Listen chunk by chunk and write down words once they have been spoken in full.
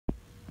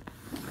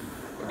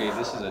Okay,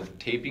 this is a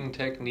taping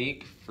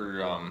technique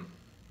for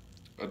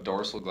a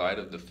dorsal glide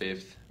of the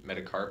fifth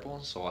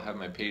metacarpal. So I'll have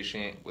my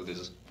patient with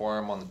his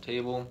forearm on the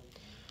table.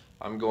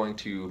 I'm going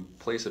to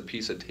place a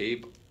piece of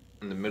tape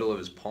in the middle of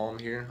his palm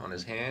here on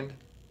his hand.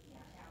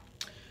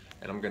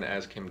 And I'm going to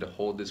ask him to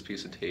hold this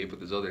piece of tape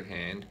with his other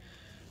hand.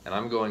 And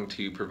I'm going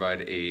to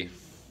provide a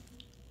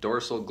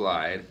dorsal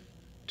glide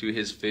to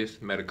his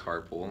fifth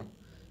metacarpal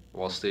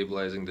while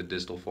stabilizing the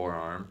distal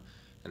forearm.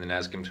 And then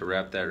ask him to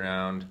wrap that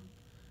around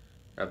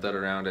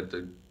at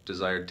the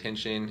desired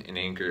tension and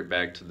anchor it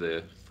back to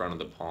the front of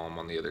the palm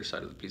on the other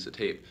side of the piece of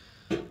tape.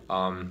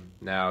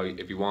 Now,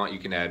 if you want, you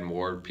can add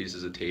more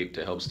pieces of tape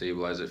to help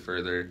stabilize it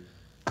further,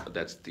 but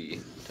that's the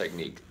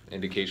technique.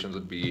 Indications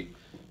would be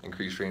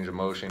increased range of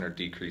motion or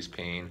decreased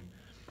pain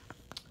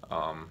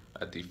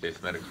at the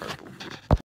fifth metacarpal.